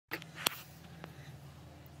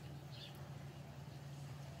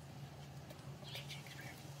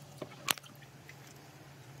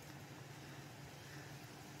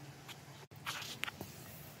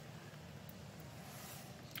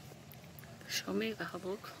Show me the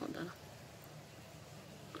look. Hold on.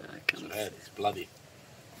 I It's red. It's bloody.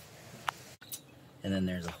 And then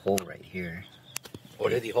there's a hole right here.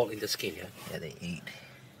 Already hole in the skin, yeah? Yeah, they ate.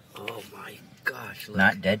 Oh my gosh. Look.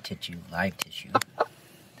 Not dead tissue, live tissue.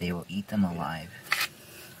 They will eat them alive.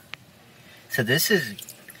 So this is,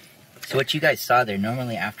 so what you guys saw there,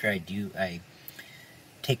 normally after I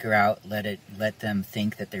take her out, let them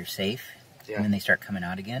think that they're safe. Yeah. And then they start coming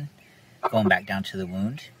out again, going back down to the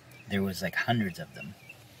wound. There was like hundreds of them.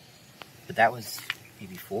 But that was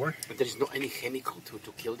maybe 4. But there's no any chemical to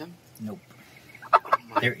kill them? Nope.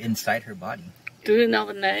 They're inside her body. Do you know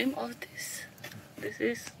the name of this? This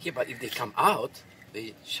is? Yeah, but if they come out,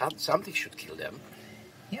 something should kill them.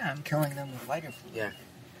 Yeah, I'm killing them with lighter fluid. Yeah.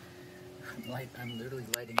 I'm literally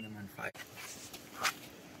lighting them on fire.